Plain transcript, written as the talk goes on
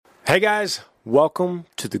Hey guys, welcome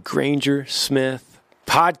to the Granger Smith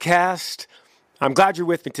podcast. I'm glad you're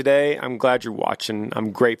with me today. I'm glad you're watching.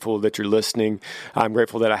 I'm grateful that you're listening. I'm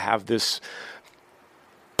grateful that I have this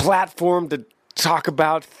platform to talk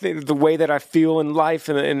about the way that I feel in life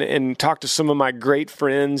and talk to some of my great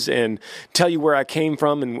friends and tell you where I came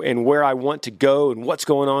from and where I want to go and what's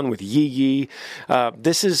going on with Yee Yee.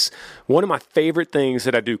 This is one of my favorite things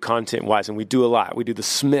that I do content-wise, and we do a lot. We do the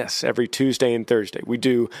Smiths every Tuesday and Thursday. We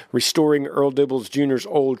do Restoring Earl Dibbles Jr.'s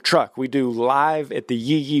Old Truck. We do live at the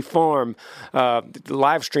Yee Yee Farm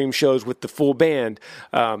live stream shows with the full band.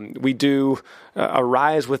 We do a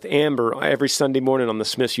Rise with Amber every Sunday morning on the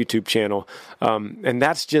Smiths YouTube channel. And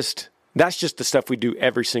that's just the stuff we do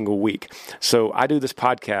every single week. So I do this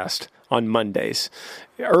podcast on Mondays,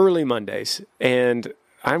 early Mondays, and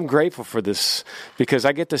I'm grateful for this because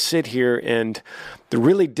I get to sit here and to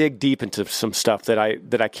really dig deep into some stuff that I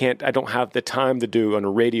don't have the time to do on a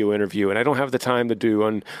radio interview, and I don't have the time to do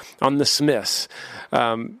on the Smiths.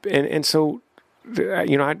 And so,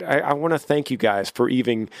 you know, I want to thank you guys for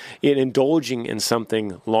even indulging in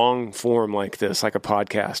something long form like this, like a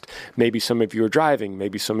podcast. Maybe some of you are driving.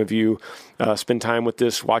 Maybe some of you spend time with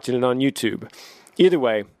this, watching it on YouTube. Either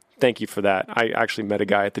way, thank you for that. I actually met a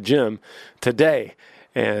guy at the gym today,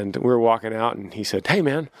 and we were walking out, and he said, "Hey,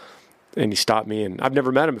 man," and he stopped me, and I've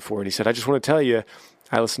never met him before, and he said, "I just want to tell you,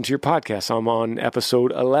 I listened to your podcast. I'm on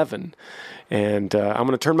episode 11, and I'm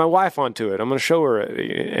going to turn my wife onto it. I'm going to show her."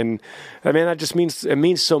 And I mean, it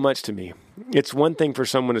means so much to me. It's one thing for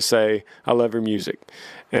someone to say, "I love your music,"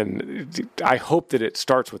 and I hope that it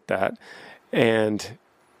starts with that. And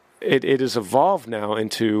it has evolved now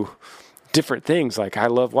into different things, like I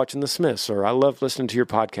love watching the Smiths, or I love listening to your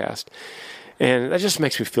podcast, and that just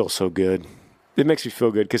makes me feel so good. It makes me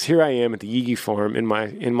feel good because here I am at the Yee Yee Farm in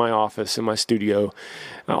my office, in my studio,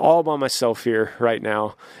 all by myself here right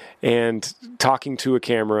now, and talking to a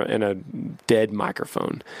camera and a dead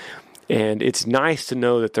microphone. And it's nice to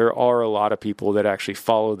know that there are a lot of people that actually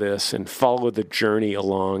follow this and follow the journey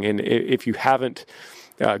along. And if you haven't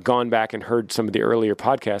gone back and heard some of the earlier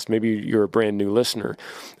podcasts, maybe you're a brand new listener,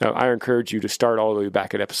 I encourage you to start all the way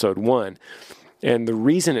back at episode 1. And the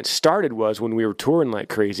reason it started was when we were touring like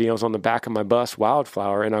crazy. I was on the back of my bus,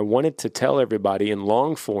 Wildflower, and I wanted to tell everybody in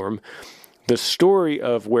long form the story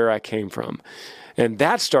of where I came from. And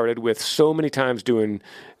that started with so many times doing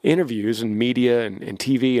interviews and media and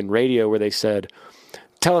TV and radio where they said,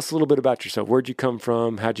 "Tell us a little bit about yourself. Where'd you come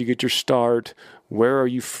from? How'd you get your start? Where are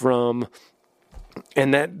you from?"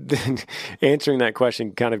 And that answering that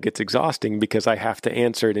question kind of gets exhausting because I have to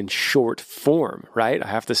answer it in short form, right? I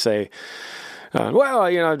have to say, well,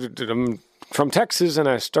 you know, I'm from Texas and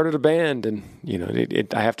I started a band, and, you know,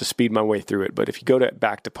 I have to speed my way through it. But if you go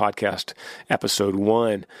back to podcast episode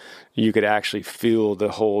 1, you could actually feel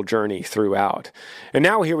the whole journey throughout. And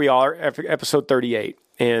now here we are, episode 38.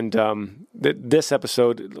 And this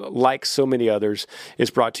episode, like so many others, is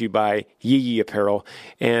brought to you by Yee Yee Apparel.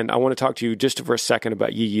 And I want to talk to you just for a second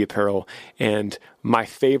about Yee Yee Apparel and my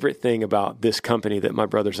favorite thing about this company that my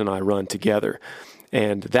brothers and I run together.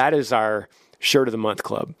 And that is our Shirt of the Month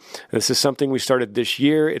Club. This is something we started this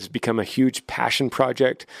year. It's become a huge passion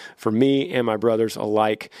project for me and my brothers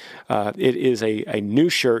alike. It is a new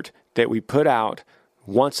shirt that we put out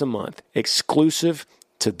once a month, exclusive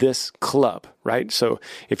to this club, right? So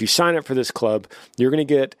if you sign up for this club, you're going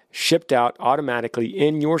to get shipped out automatically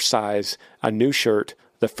in your size a new shirt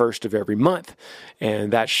the first of every month.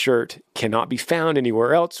 And that shirt cannot be found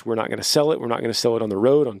anywhere else. We're not going to sell it. We're not going to sell it on the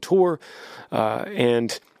road, on tour.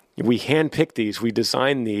 And we handpick these, we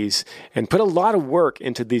design these, and put a lot of work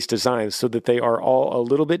into these designs so that they are all a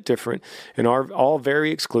little bit different and are all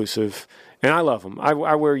very exclusive. And I love them. I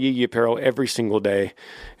wear Yee Yee Apparel every single day.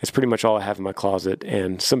 It's pretty much all I have in my closet.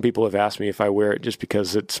 And some people have asked me if I wear it just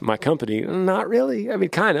because it's my company. Not really. I mean,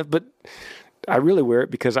 kind of, but I really wear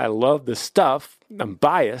it because I love the stuff. I'm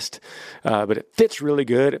biased, but it fits really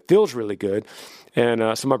good. It feels really good.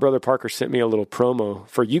 And so my brother Parker sent me a little promo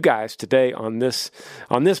for you guys today on this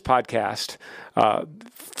podcast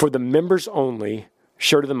for the members only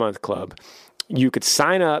Shirt of the Month Club. You could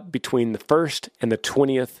sign up between the 1st and the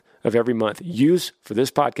 20th of every month. For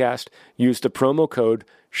this podcast, use the promo code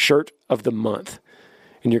Shirt of the Month,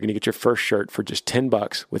 and you're going to get your first shirt for just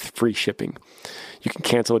 $10 with free shipping. You can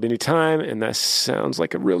cancel at any time, and that sounds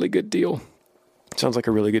like a really good deal.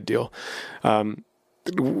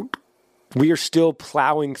 We are still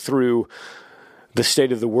plowing through the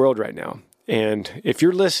state of the world right now. And if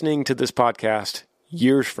you're listening to this podcast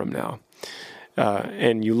years from now,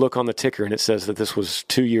 and you look on the ticker and it says that this was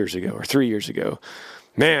 2 years ago or 3 years ago,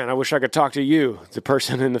 man, I wish I could talk to you, the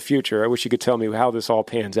person in the future. I wish you could tell me how this all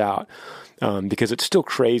pans out, because it's still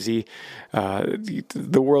crazy.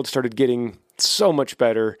 The world started getting so much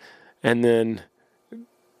better, and then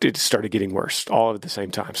it started getting worse all at the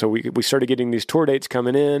same time. So we started getting these tour dates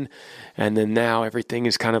coming in, and then now everything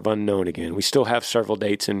is kind of unknown again. We still have several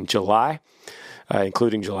dates in July,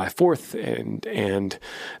 including July 4th, and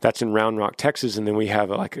that's in Round Rock, Texas. And then we have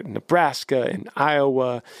like Nebraska and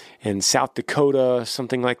Iowa and South Dakota,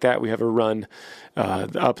 something like that. We have a run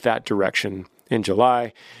up that direction in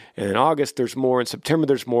July. And in August, there's more. In September,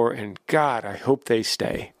 there's more. And God, I hope they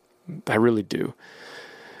stay. I really do.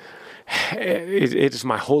 It is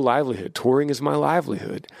my whole livelihood. Touring is my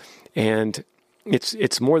livelihood. And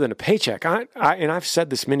it's more than a paycheck. And I've said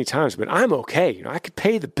this many times, but I'm okay. I could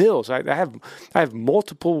pay the bills. I have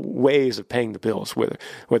multiple ways of paying the bills,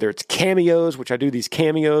 whether it's cameos, which I do these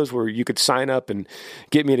cameos where you could sign up and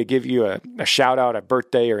get me to give you a shout out at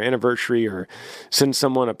birthday or anniversary, or send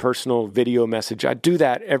someone a personal video message. I do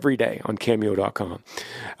that every day on cameo.com.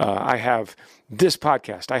 I have this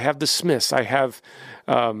podcast. I have the Smiths. I have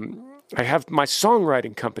my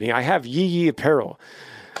songwriting company. I have Yee Yee Apparel.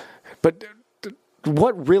 But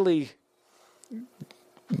what really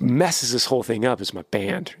messes this whole thing up is my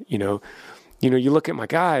band. You look at my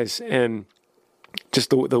guys, and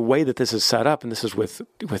just the way that this is set up, and this is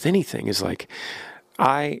with anything, is like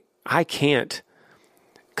I can't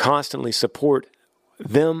constantly support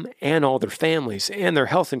them and all their families and their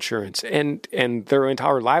health insurance and their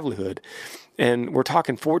entire livelihood. And we're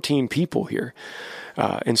talking 14 people here.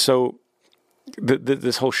 And so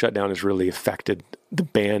this whole shutdown has really affected the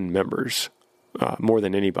band members more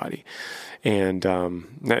than anybody. And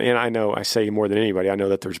I know I say more than anybody. I know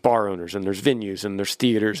that there's bar owners and there's venues and there's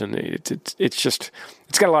theaters, and it's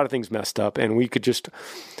got a lot of things messed up. And we could just,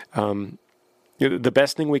 the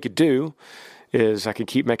best thing we could do is I could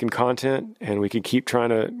keep making content, and we could keep trying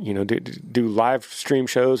to, do live stream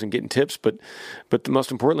shows and getting tips. But the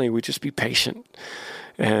most importantly, we just be patient.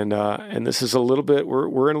 And this is a little bit,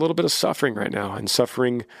 we're in a little bit of suffering right now, and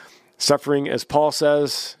suffering, as Paul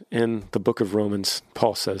says in the book of Romans.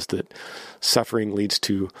 Paul says that suffering leads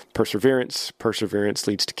to perseverance. Perseverance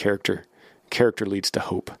leads to character. Character leads to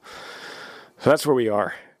hope. So that's where we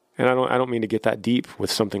are. And I don't mean to get that deep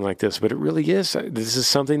with something like this, but it really is. This is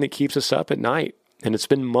something that keeps us up at night. And it's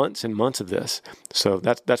been months and months of this. So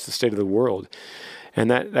that's the state of the world.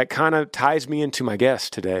 And that kind of ties me into my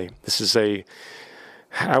guest today. This is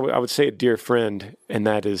I would say a dear friend, and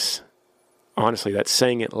that is, honestly, that's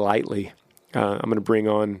saying it lightly. I'm going to bring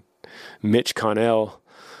on Mitch Connell,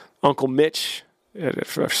 Uncle Mitch.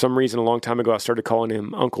 For some reason, a long time ago, I started calling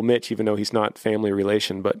him Uncle Mitch, even though he's not family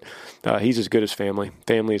relation, but he's as good as family.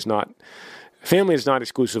 Family is not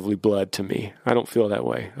exclusively blood to me. I don't feel that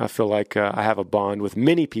way. I feel like I have a bond with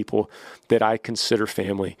many people that I consider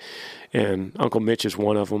family, and Uncle Mitch is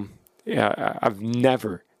one of them. I've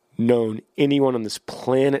never known anyone on this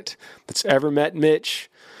planet that's ever met Mitch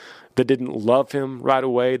that didn't love him right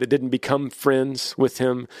away, that didn't become friends with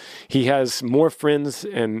him. He has more friends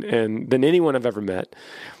and than anyone I've ever met.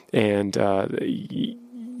 And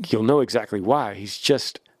you'll know exactly why. He's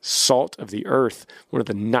just salt of the earth, one of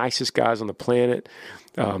the nicest guys on the planet.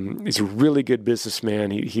 He's a really good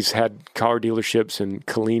businessman. He's had car dealerships in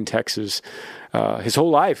Killeen, Texas, his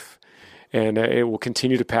whole life. And it will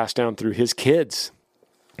continue to pass down through his kids.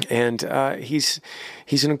 And he's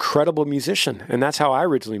an incredible musician, and that's how I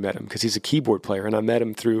originally met him, because he's a keyboard player, and I met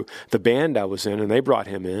him through the band I was in, and they brought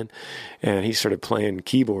him in, and he started playing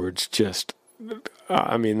keyboards, just,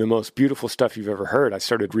 the most beautiful stuff you've ever heard. I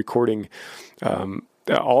started recording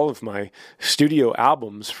all of my studio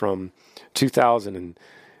albums from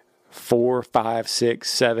 2004, 5, 6,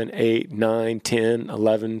 7, 8, 9, 10,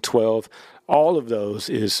 11, 12. All of those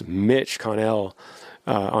is Mitch Connell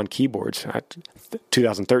on keyboards.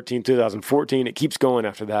 2013, 2014, it keeps going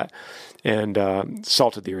after that. And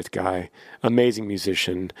salt of the earth guy, amazing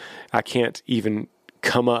musician. I can't even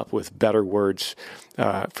come up with better words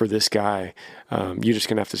for this guy. You're just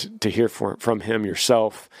going to have to hear from him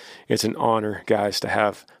yourself. It's an honor, guys, to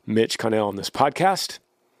have Mitch Connell on this podcast.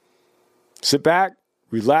 Sit back,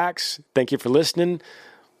 relax. Thank you for listening.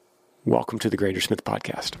 Welcome to the Granger Smith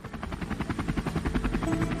Podcast.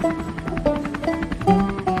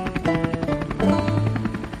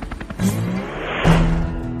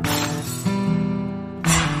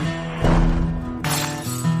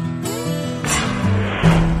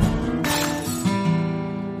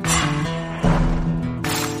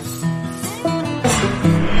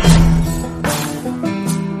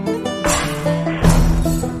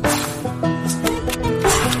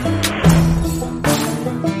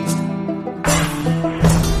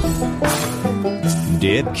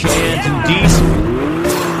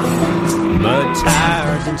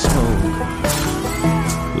 and smoke.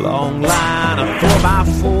 Long line of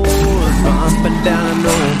 4x4s bumping down an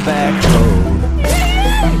old back road.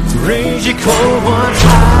 Crazy cold one's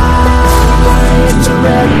high, it's a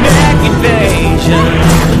redneck invasion.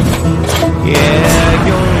 Yeah,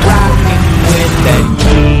 you're rocking with that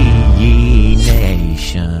Yee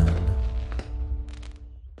Nation.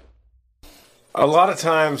 A lot of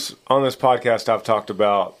times on this podcast, I've talked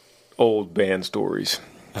about old band stories.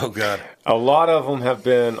 Oh, God. A lot of them have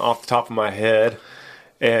been off the top of my head,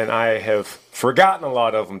 and I have forgotten a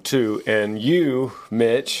lot of them too. And you,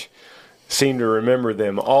 Mitch, seem to remember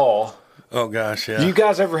them all. Oh, gosh, yeah. Do you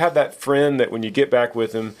guys ever have that friend that when you get back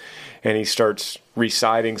with him and he starts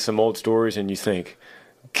reciting some old stories and you think,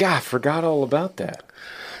 God, I forgot all about that?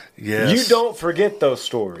 Yes. You don't forget those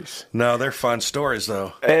stories. No, they're fun stories,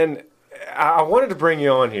 though. And I wanted to bring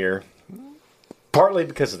you on here, partly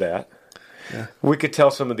because of that. Yeah. We could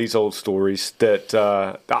tell some of these old stories that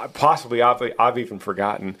possibly I've even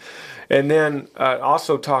forgotten. And then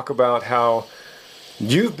also talk about how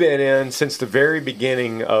you've been in since the very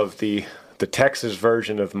beginning of the Texas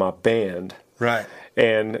version of my band. Right.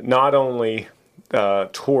 And not only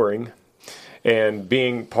touring and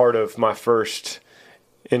being part of my first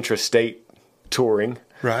intrastate touring,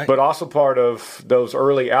 right, but also part of those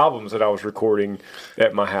early albums that I was recording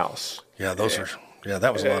at my house. Yeah,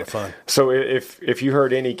 that was a lot of fun. So if you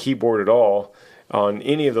heard any keyboard at all on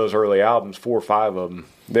any of those early albums, 4 or 5 of them,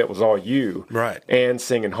 that was all you. Right. And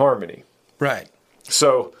singing harmony. Right.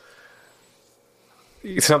 So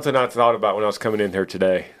something I thought about when I was coming in here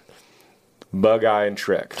today. Bug-Eye and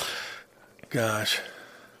Trek. Gosh.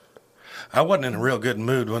 I wasn't in a real good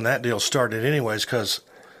mood when that deal started anyways, because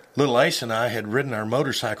little Ace and I had ridden our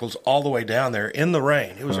motorcycles all the way down there in the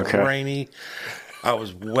rain. It was rainy. I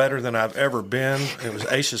was wetter than I've ever been. It was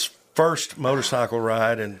Ace's first motorcycle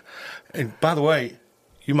ride. And by the way,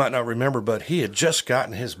 you might not remember, but he had just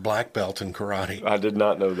gotten his black belt in karate. I did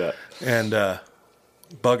not know that. And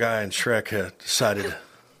Bug-Eye and Shrek had decided.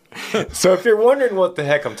 So if you're wondering what the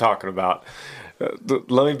heck I'm talking about,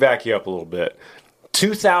 let me back you up a little bit.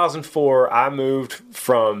 2004, I moved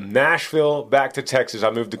from Nashville back to Texas.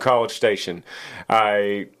 I moved to College Station.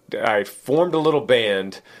 I formed a little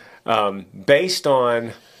band based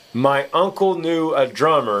on my uncle knew a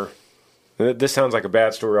drummer. This sounds like a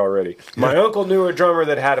bad story already. My uncle knew a drummer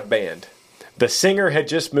that had a band. The singer had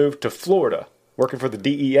just moved to Florida, working for the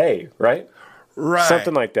DEA, right? Right.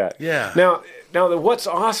 Something like that. Yeah. Now what's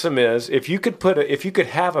awesome is if you could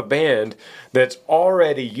have a band that's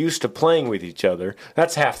already used to playing with each other,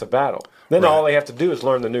 that's half the battle. Then all they have to do is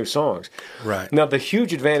learn the new songs. Right. Now the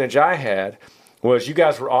huge advantage I had was you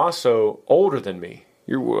guys were also older than me.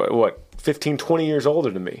 You're 15, 20 years older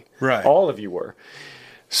than me. Right. All of you were.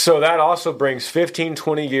 So that also brings 15,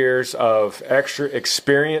 20 years of extra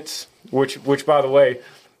experience, which by the way,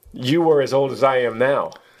 you were as old as I am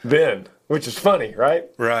now then. Which is funny, right?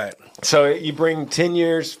 Right. So you bring 10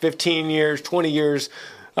 years, 15 years, 20 years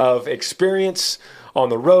of experience on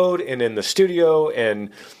the road and in the studio and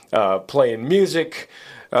playing music.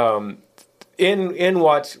 In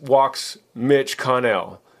what walks Mitch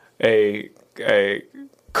Connell, a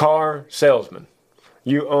car salesman.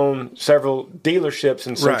 You own several dealerships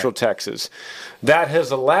in Central Texas. That has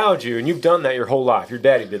allowed you, and you've done that your whole life. Your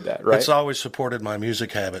daddy did that, right? It's always supported my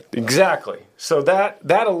music habit. Exactly. So that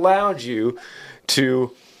allowed you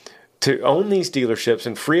to own these dealerships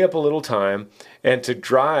and free up a little time and to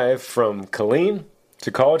drive from Killeen to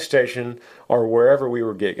College Station or wherever we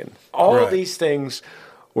were gigging. All of these things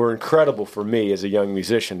were incredible for me as a young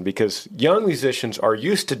musician because young musicians are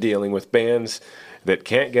used to dealing with bands that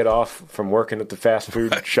can't get off from working at the fast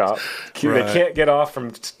food shop. They can't get off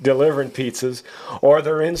from delivering pizzas, or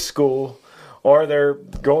they're in school, or they're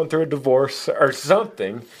going through a divorce or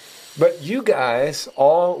something. But you guys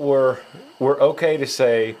all were okay to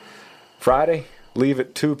say, Friday, leave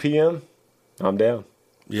at 2 p.m., I'm down.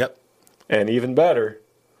 Yep. And even better,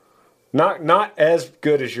 not as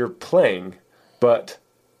good as you're playing, but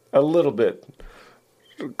a little bit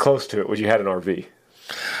close to it, was you had an RV.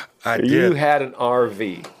 I did. You had an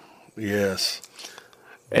RV. Yes.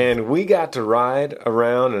 And we got to ride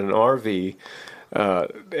around in an RV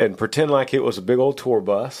and pretend like it was a big old tour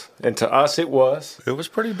bus. And to us, it was. It was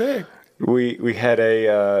pretty big. We had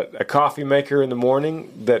a coffee maker in the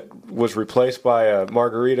morning that was replaced by a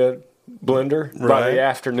margarita blender by the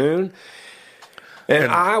afternoon.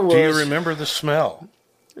 And I was. Do you remember the smell?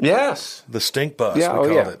 Yes. The stink bus, yeah, we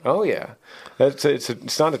called it. Oh, yeah.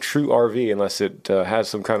 It's not a true RV unless it has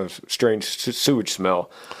some kind of strange sewage smell.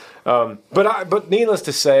 But needless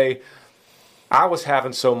to say, I was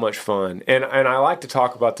having so much fun. And I like to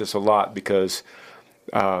talk about this a lot because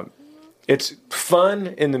it's fun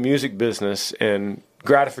in the music business and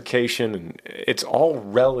gratification, and it's all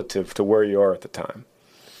relative to where you are at the time.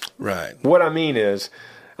 Right. What I mean is,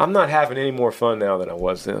 I'm not having any more fun now than I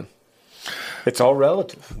was then. It's all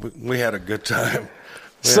relative. We had a good time.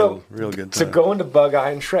 So, real good to time. go into Bug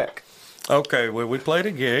Eye and Shrek. Okay, well, we played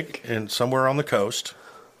a gig somewhere on the coast,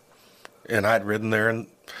 and I'd ridden there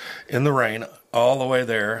in the rain all the way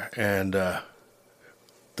there, and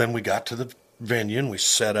then we got to the venue and we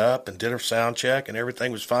set up and did our sound check, and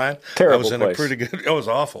everything was fine. Terrible I was in place. a pretty good. It was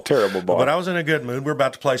awful. Terrible bar. But I was in a good mood. We're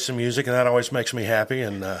about to play some music, and that always makes me happy.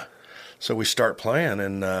 And so we start playing,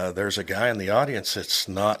 and there's a guy in the audience that's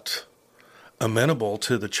not amenable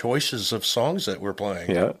to the choices of songs that we're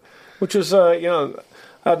playing. Yeah, which is a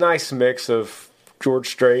nice mix of George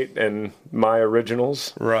Strait and my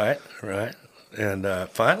originals. Right. And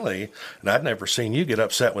finally, and I'd never seen you get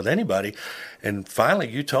upset with anybody, and finally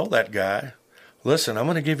you told that guy, listen, I'm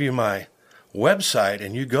going to give you my website,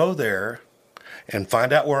 and you go there and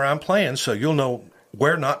find out where I'm playing so you'll know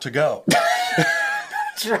where not to go.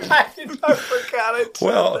 That's right. I forgot it.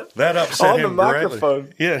 Well, that upset On the him greatly.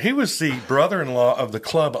 microphone. Yeah, he was the brother-in-law of the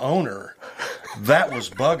club owner. That was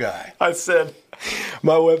Bug Eye. I said,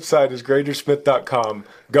 my website is grangersmith.com.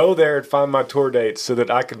 Go there and find my tour dates so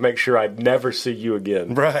that I could make sure I'd never see you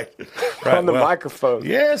again. Right. On the microphone.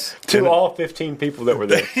 Yes. To all 15 people that were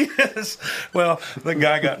there. Yes. Well, the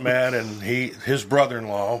guy got mad, and his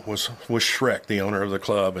brother-in-law was Shrek, the owner of the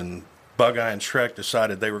club, and Bug Eye and Shrek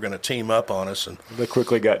decided they were going to team up on us. And They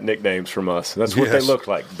quickly got nicknames from us. That's what they Yes. looked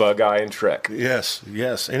like, Bug Eye and Shrek.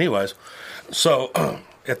 yes. Anyways, so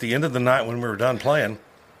at the end of the night when we were done playing,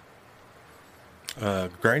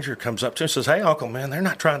 Granger comes up to him and says, hey, Uncle, man, they're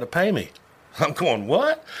not trying to pay me. I'm going,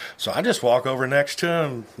 what? So I just walk over next to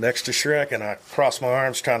him, next to Shrek, and I cross my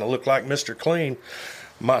arms trying to look like Mr. Clean.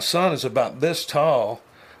 My son is about this tall,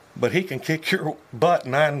 but he can kick your butt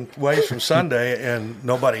 9 ways from Sunday, and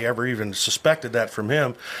nobody ever even suspected that from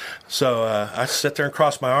him. So I sit there and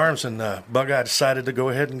cross my arms, and Bug Eye decided to go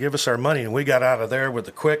ahead and give us our money, and we got out of there with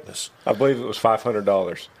the quickness. I believe it was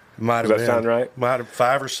 $500. Might Does have that been. sound right? Might have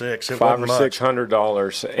 5 or 6. It $500 wasn't or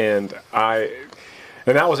much. $600,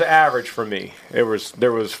 and that was average for me. There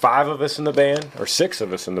was 5 of us in the band, or 6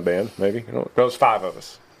 of us in the band, maybe. It was 5 of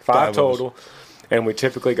us, 5 total, and we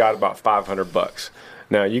typically got about $500.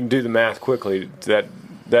 Now you can do the math quickly. That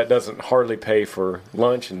doesn't hardly pay for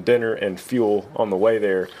lunch and dinner and fuel on the way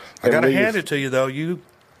there. I got to hand it to you though. You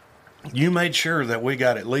made sure that we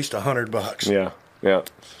got at least $100. Yeah.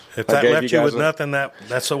 If I that gave left you guys with nothing,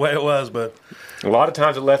 that's the way it was. But a lot of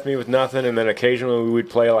times it left me with nothing, and then occasionally we would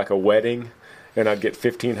play like a wedding, and I'd get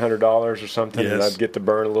 $1,500 or something, and Yes. I'd get to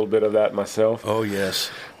burn a little bit of that myself. oh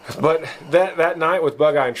yes, But that night with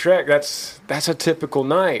Bug Eye and Shrek, that's a typical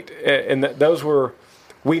night, and those were,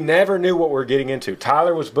 we never knew what we were getting into.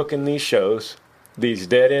 Tyler was booking these shows, these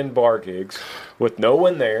dead end bar gigs, with no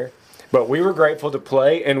one there. But we were grateful to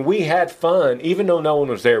play, and we had fun, even though no one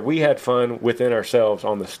was there. We had fun within ourselves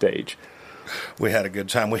on the stage. we had a good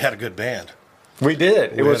time. We had a good band. We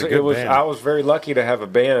did. We had a good band. I was very lucky to have a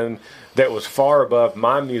band that was far above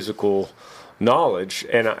my musical knowledge,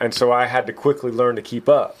 and so I had to quickly learn to keep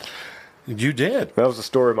up. You did. That was the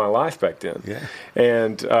story of my life back then. Yeah.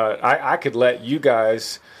 And I could let you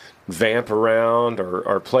guys vamp around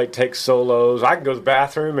or take solos. I could go to the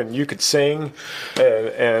bathroom and you could sing,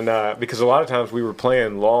 and because a lot of times we were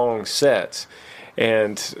playing long sets,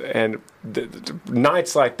 and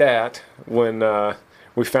nights like that when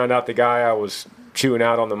we found out the guy I was chewing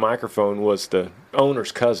out on the microphone was the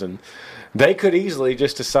owner's cousin, they could easily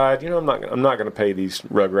just decide, I'm not going to pay these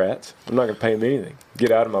rugrats. I'm not going to pay them anything.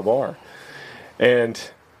 Get out of my bar. And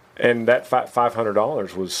that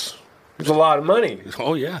 $500 was a lot of money.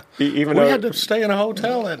 Oh yeah. Even we though had to stay in a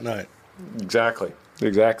hotel that night. Exactly.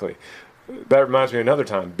 That reminds me of another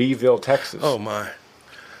time, Beeville, Texas. Oh my.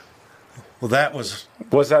 Well, that was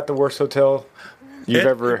that the worst hotel you've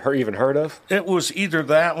ever even heard of? It was either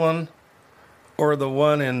that one or the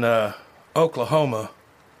one in Oklahoma.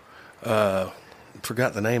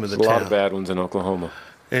 Forgot the name of the There's a town. lot of bad ones in Oklahoma.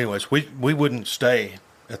 Anyways, we wouldn't stay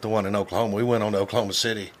at the one in Oklahoma. We went on to Oklahoma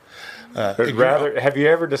City. Have you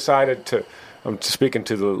ever decided to? I'm speaking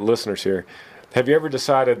to the listeners here. Have you ever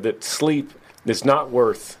decided that sleep is not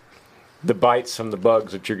worth the bites from the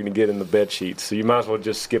bugs that you're going to get in the bed sheets? So you might as well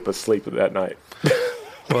just skip a sleep that night.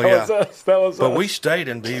 Well, That was but us. we stayed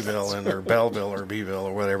in Beeville or Belleville or Beeville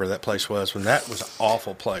or whatever that place was. And that was an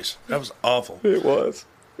awful place. That was awful. It was.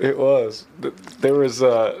 There was.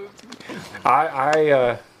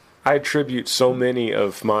 I attribute so many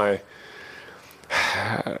of my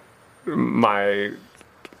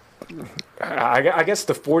I guess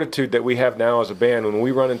the fortitude that we have now as a band, when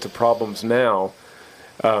we run into problems now,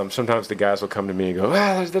 sometimes the guys will come to me and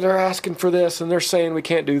go, they're asking for this and they're saying we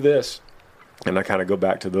can't do this. And I kind of go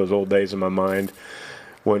back to those old days in my mind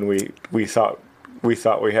when we thought we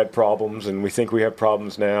had problems, and we think we have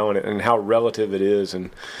problems now, and how relative it is,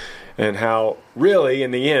 and how really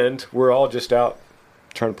in the end we're all just out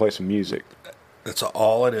trying to play some music. That's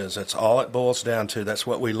all it is. That's all it boils down to. That's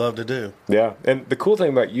what we love to do. Yeah, and the cool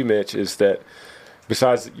thing about you, Mitch, is that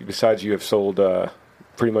besides you have sold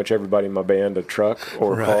pretty much everybody in my band a truck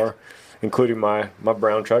or a car, including my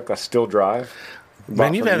brown truck I still drive.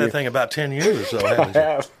 Man, you've had that thing about 10 years, though, haven't you? I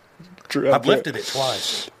have. I've lifted it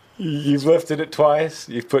twice. You've lifted it twice.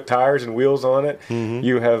 You've put tires and wheels on it. Mm-hmm.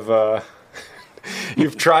 You have.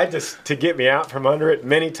 You've tried to get me out from under it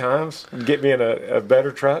many times. Get me in a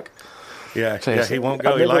better truck. Yeah, he won't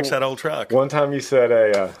go. He likes that old truck. One time you said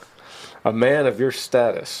a man of your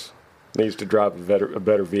status needs to drive a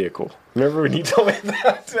better vehicle. Remember when you told me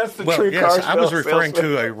that? That's the true car salesman. I was referring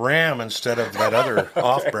to a Ram instead of that other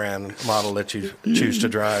off-brand model that you choose to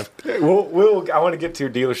drive. I want to get to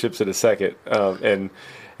your dealerships in a second,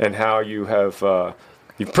 and how you have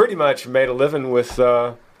you've pretty much made a living with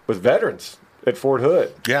veterans at Fort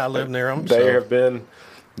Hood. Yeah, I live near them.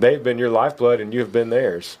 They've been your lifeblood, and you have been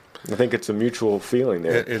theirs. I think it's a mutual feeling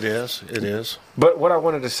there. It is. But what I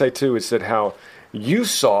wanted to say too is that how you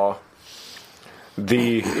saw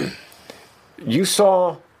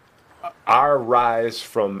our rise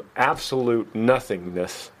from absolute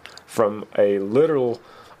nothingness, from a literal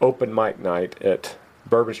open mic night at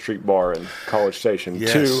Bourbon Street Bar in College Station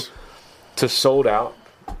to sold out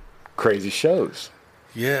crazy shows.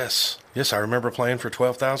 Yes, I remember playing for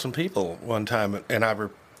 12,000 people one time, and I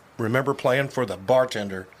remember playing for the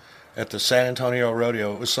bartender at the San Antonio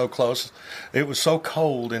Rodeo. It was so close. It was so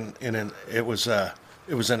cold, and it was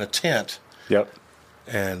in a tent. Yep.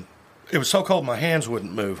 And it was so cold my hands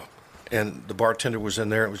wouldn't move. And the bartender was in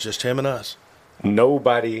there. It was just him and us.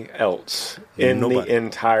 Nobody else in the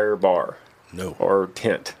entire bar. No. Or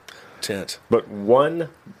tent. But one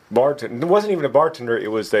bartender. It wasn't even a bartender.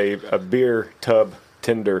 It was a beer tub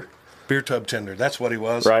tender. Beer tub tender. That's what he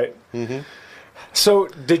was. Right? Mm-hmm. So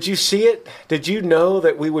did you see it? Did you know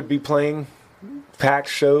that we would be playing packed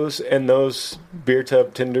shows in those beer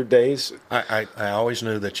tub tender days? I always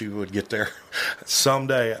knew that you would get there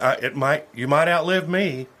someday. You might outlive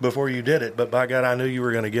me before you did it, but by God, I knew you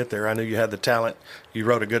were going to get there. I knew you had the talent. You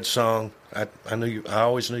wrote a good song. I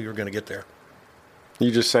always knew you were going to get there.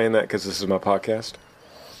 You just saying that because this is my podcast?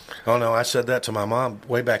 Oh no, I said that to my mom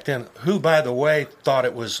way back then, who, by the way, thought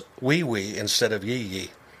it was wee wee instead of yee yee.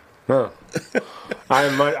 Huh.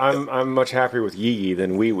 I'm much happier with yee yee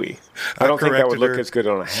than wee wee. I don't think that would look as good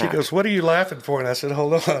on a hat. She goes, "What are you laughing for?" And I said,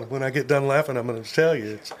 "Hold on. When I get done laughing, I'm going to tell you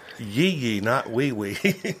it's yee yee, not wee wee."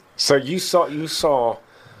 So you saw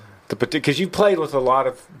the because you played with a lot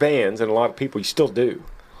of bands and a lot of people. You still do.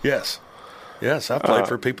 Yes. I played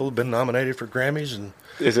for people who've been nominated for Grammys. And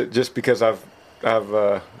is it just because I've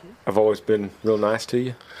always been real nice to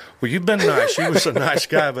you? Well, you've been nice. You was a nice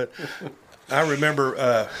guy, but I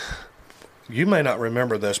remember. You may not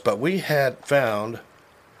remember this, but we had found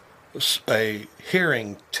a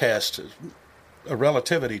hearing test, a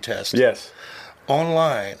relativity test. Yes.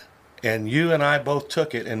 Online, and you and I both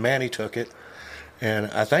took it, and Manny took it, and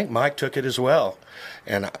I think Mike took it as well.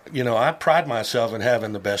 And I pride myself in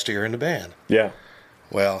having the best ear in the band. Yeah.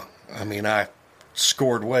 Well, I mean, I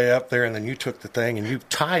scored way up there, and then you took the thing and you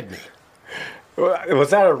tied me. Was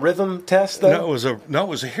that a rhythm test, though? No, it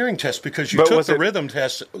was a hearing test because you took the rhythm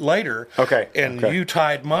test later. Okay. And you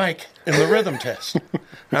tied Mike in the rhythm test. And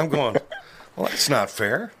I'm going, well, that's not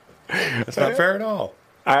fair. That's not fair at all.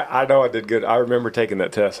 I know I did good. I remember taking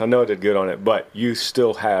that test. I know I did good on it, but you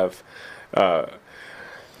still have,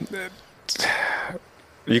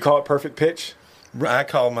 you call it perfect pitch? I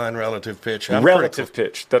call mine relative pitch. Relative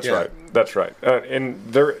pitch. That's right. That's right. And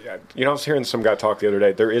there, I was hearing some guy talk the other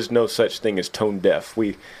day. There is no such thing as tone deaf.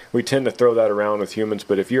 We tend to throw that around with humans,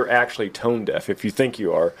 but if you're actually tone deaf, if you think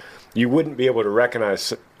you are, you wouldn't be able to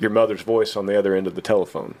recognize your mother's voice on the other end of the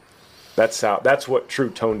telephone. That's what true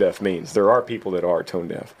tone deaf means. There are people that are tone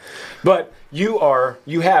deaf, but you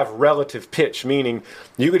have relative pitch, meaning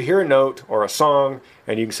you could hear a note or a song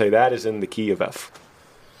and you can say that is in the key of F.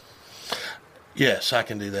 Yes, I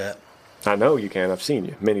can do that. I know you can. I've seen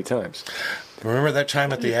you many times. Remember that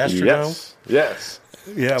time at the Astrodome? Yes.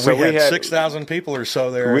 Yeah, so we had 6,000 people or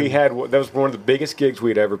so there. That was one of the biggest gigs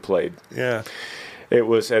we'd ever played. Yeah. It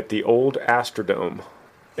was at the old Astrodome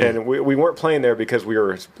And we weren't playing there because we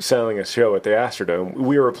were selling a show at the Astrodome.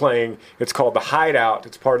 We were playing, it's called The Hideout.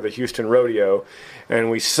 It's part of the Houston Rodeo. And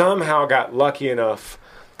we somehow got lucky enough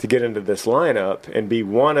to get into this lineup and be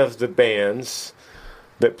one of the bands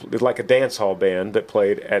that, like a dance hall band that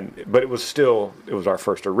played. But it was our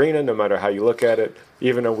first arena, no matter how you look at it,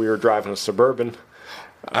 even though we were driving a Suburban.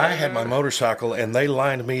 I had my motorcycle, and they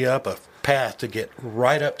lined me up a path to get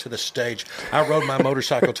right up to the stage. I rode my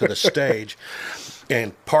motorcycle to the stage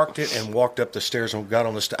and parked it and walked up the stairs and got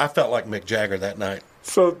on the stage. I felt like Mick Jagger that night.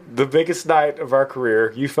 So the biggest night of our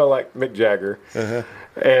career, you felt like Mick Jagger. Uh-huh.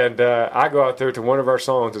 And I go out there to one of our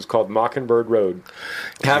songs. It's called Mockingbird Road.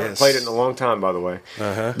 Haven't played it in a long time, by the way.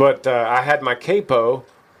 Uh-huh. But I had my capo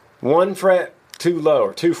 1 fret too low,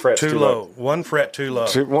 or 2 frets too low. 1 fret too low.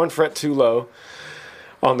 1 fret too low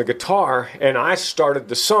on the guitar, and I started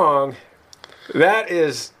the song. That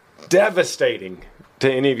is devastating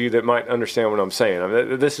to any of you that might understand what I'm saying. I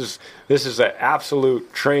mean, this is an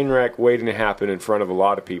absolute train wreck waiting to happen in front of a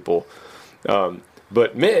lot of people.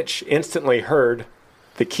 But Mitch instantly heard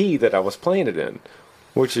the key that I was playing it in,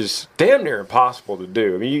 which is damn near impossible to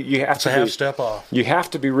do. I mean, you have to half step off. You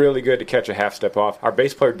have to be really good to catch a half step off. Our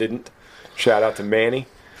bass player didn't. Shout out to Manny.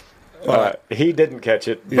 He didn't catch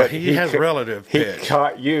it. Yeah, But he has relative pitch. He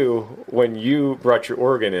caught you when you brought your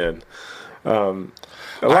organ in.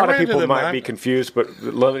 A lot of people might be confused, but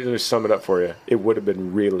let me just sum it up for you. It would have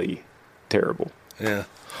been really terrible. Yeah.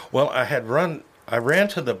 Well, I ran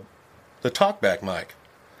to the talkback mic.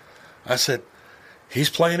 I said, he's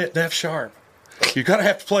playing it in F sharp. You're going to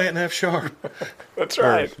have to play it in F sharp. That's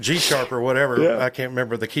Or G sharp or whatever. Yeah. I can't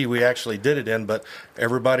remember the key we actually did it in, but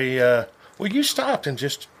everybody, you stopped and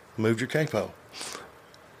just moved your capo.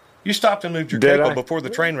 You stopped and moved your capo before the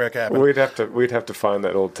train wreck happened. We'd have to find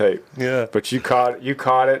that old tape. Yeah. But you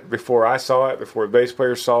caught it before I saw it, before the bass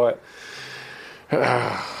player saw it.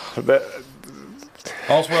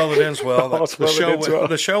 All's well that ends well. All's well that ends well.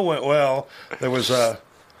 The show went well. There was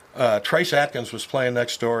Trace Atkins was playing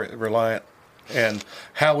next door at Reliant, and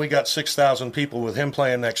how we got 6,000 people with him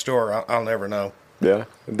playing next door, I'll never know. Yeah.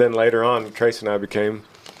 And then later on, Trace and I became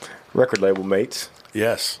record label mates.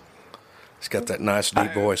 Yes. He's got that nice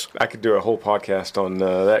deep voice. I could do a whole podcast on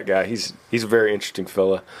that guy. He's a very interesting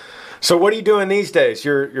fella. So what are you doing these days?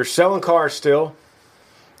 You're selling cars still.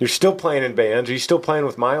 You're still playing in bands. Are you still playing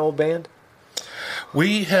with my old band?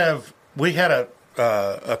 We had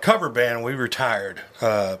a cover band. We retired,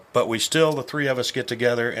 but we still, the three of us, get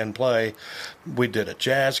together and play. We did a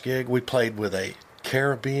jazz gig. We played with a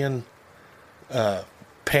Caribbean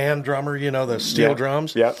pan drummer, the steel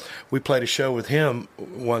drums. Yeah. We played a show with him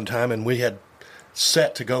one time, and we had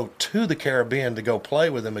set to go to the Caribbean to go play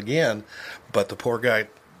with him again, but the poor guy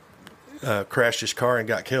crashed his car and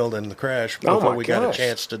got killed in the crash before we got a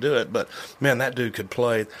chance to do it. But, man, that dude could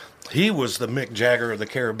play. He was the Mick Jagger of the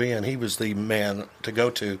Caribbean. He was the man to go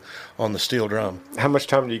to on the steel drum. How much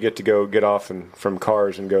time do you get to go get off from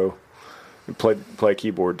cars and go play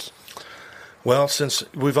keyboards? Well, since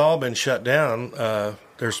we've all been shut down,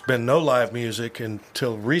 there's been no live music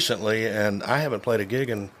until recently, and I haven't played a gig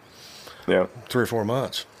in 3 or 4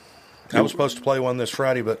 months. I was supposed to play one this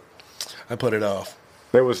Friday, but I put it off.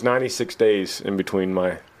 There was 96 days in between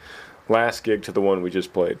my last gig to the one we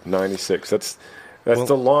just played. 96. That's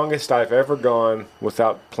the longest I've ever gone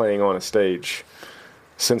without playing on a stage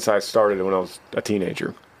since I started when I was a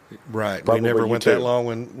teenager. Right. Probably we never went too. that long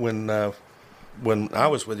when I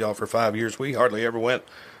was with y'all for 5 years. We hardly ever went.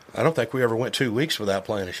 I don't think we ever went 2 weeks without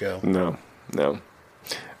playing a show. No.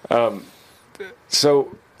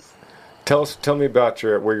 So tell me about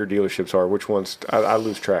where your dealerships are. Which ones? I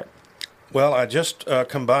lose track. Well, I just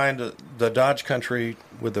combined the Dodge Country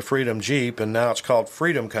with the Freedom Jeep, and now it's called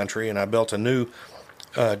Freedom Country, and I built a new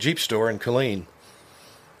Jeep store in Killeen.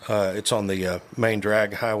 It's on the main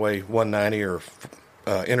drag, Highway 190 or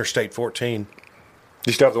Interstate 14.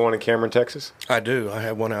 You still have the one in Cameron, Texas? I do. I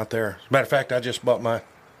have one out there. As a matter of fact, I just bought my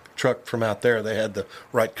truck from out there. They had the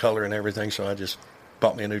right color and everything, so I just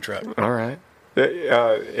bought me a new truck. All right.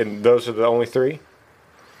 And those are the only three?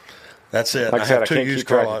 That's it. Like I have 2 used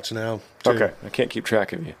car lots now. Too. Okay. I can't keep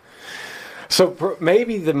track of you. So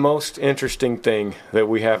maybe the most interesting thing that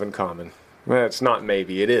we have in common, well, it's not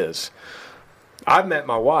maybe, it is. I met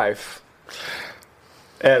my wife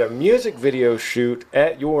at a music video shoot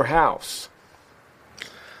at your house.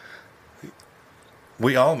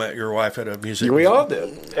 We all met your wife at a music We video. all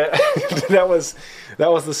did. That was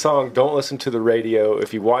the song "Don't Listen to the Radio."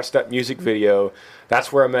 If you watch that music video,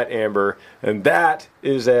 that's where I met Amber, and that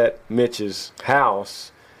is at Mitch's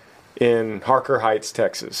house in Harker Heights,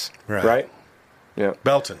 Texas. Right? Yeah.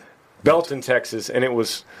 Belton, Texas, and it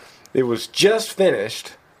was just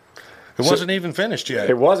finished. It wasn't even finished yet.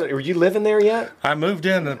 It wasn't. Were you living there yet? I moved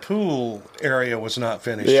in, and the pool area was not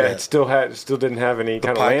finished Yeah, yet. it still didn't have any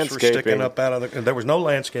kind of Pipes were landscaping. sticking up out of there was no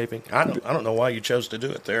landscaping. I don't know why you chose to do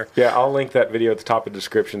it there. Yeah, I'll link that video at the top of the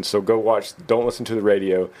description. So go watch. Don't listen to the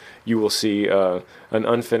radio. You will see an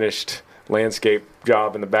unfinished landscape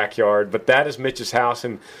job in the backyard. But that is Mitch's house,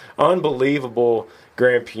 and unbelievable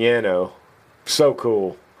grand piano. So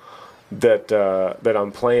cool that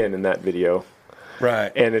I'm playing in that video.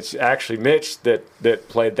 Right. And it's actually Mitch that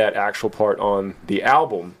played that actual part on the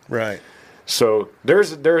album. Right. So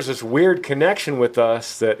there's this weird connection with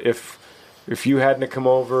us that if you hadn't come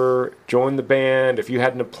over, joined the band, if you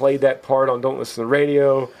hadn't played that part on Don't Listen to the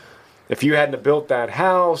Radio, if you hadn't built that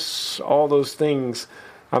house, all those things,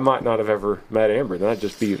 I might not have ever met Amber. Then I'd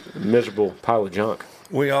just be a miserable pile of junk.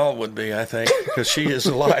 We all would be, I think, because she is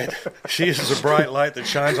a light. She is a bright light that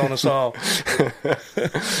shines on us all.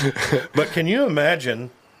 But can you imagine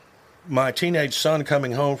my teenage son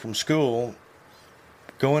coming home from school,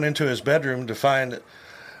 going into his bedroom to find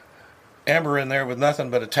Amber in there with nothing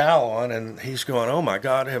but a towel on, and he's going, "Oh my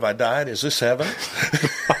God, have I died? Is this heaven?"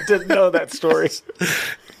 I didn't know that story.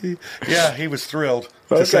 Yeah, he was thrilled,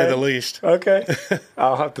 to say the least. Okay.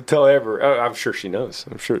 I'll have to tell Amber. Oh, I'm sure she knows.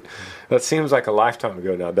 I'm sure. That seems like a lifetime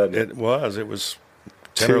ago now, doesn't it? It was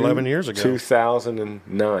 10 or 11 years ago.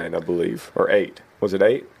 2009, I believe, or 8. Was it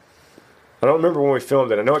 8? I don't remember when we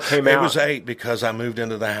filmed it. I know it came out. It was 8 because I moved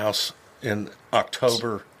into the house in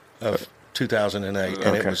October of 2008,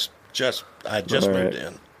 and it was I just moved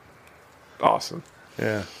in. Awesome.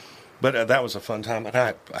 Yeah. But that was a fun time. And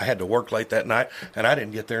I had to work late that night, and I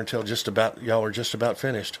didn't get there until y'all were just about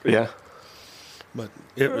finished. Yeah. But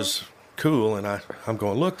it was cool, and I'm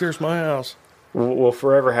going, look, there's my house. We'll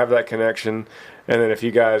forever have that connection. And then if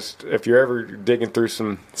you're ever digging through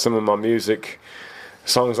some of my music,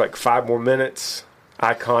 songs like 5 More Minutes,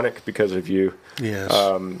 iconic because of you. Yes.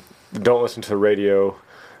 Don't Listen to the Radio.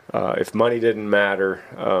 If Money Didn't Matter.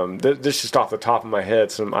 This just off the top of my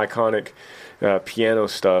head, some iconic piano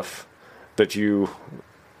stuff that you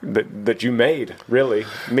made, really.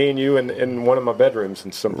 Me and you in one of my bedrooms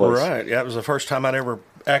in some place. Right. Yeah, it was the first time I'd ever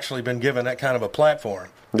actually been given that kind of a platform.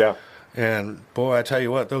 Yeah. And boy, I tell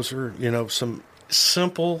you what, those are, some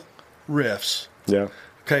simple riffs. Yeah.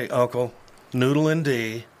 Okay, Uncle, noodle in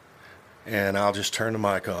D, and I'll just turn the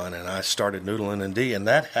mic on, and I started noodling in D, and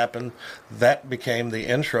that became the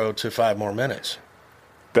intro to 5 More Minutes.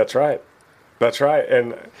 That's right.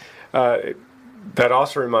 And that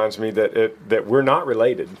also reminds me that we're not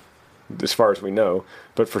related, as far as we know.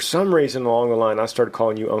 But for some reason along the line, I started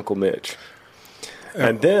calling you Uncle Mitch.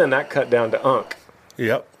 And then that cut down to Unc.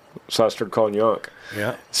 Yep. So I started calling you Unc.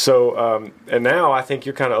 Yeah. So, and now I think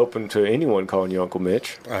you're kind of open to anyone calling you Uncle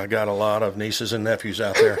Mitch. I got a lot of nieces and nephews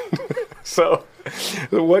out there. So,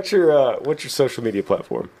 what's your social media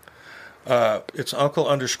platform? It's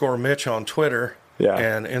Uncle_Mitch on Twitter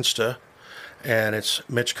and Insta, and it's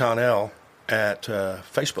Mitch Connell at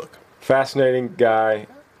Facebook. Fascinating guy.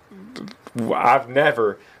 I've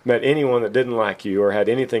never met anyone that didn't like you or had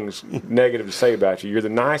anything negative to say about you. You're the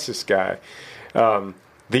nicest guy.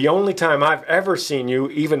 The only time I've ever seen you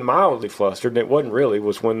even mildly flustered, and it wasn't really,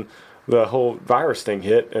 was when the whole virus thing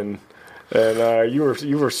hit, and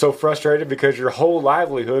you were so frustrated because your whole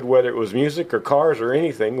livelihood, whether it was music or cars or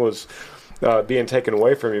anything, was being taken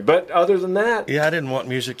away from you. But other than that, I didn't want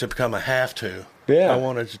music to become a have to. Yeah, I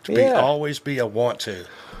wanted it to always be a want to.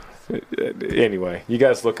 Anyway, you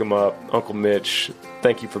guys look him up, Uncle Mitch.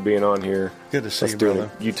 Thank you for being on here. Good to see you, brother.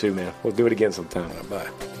 You too, man. We'll do it again sometime. Bye.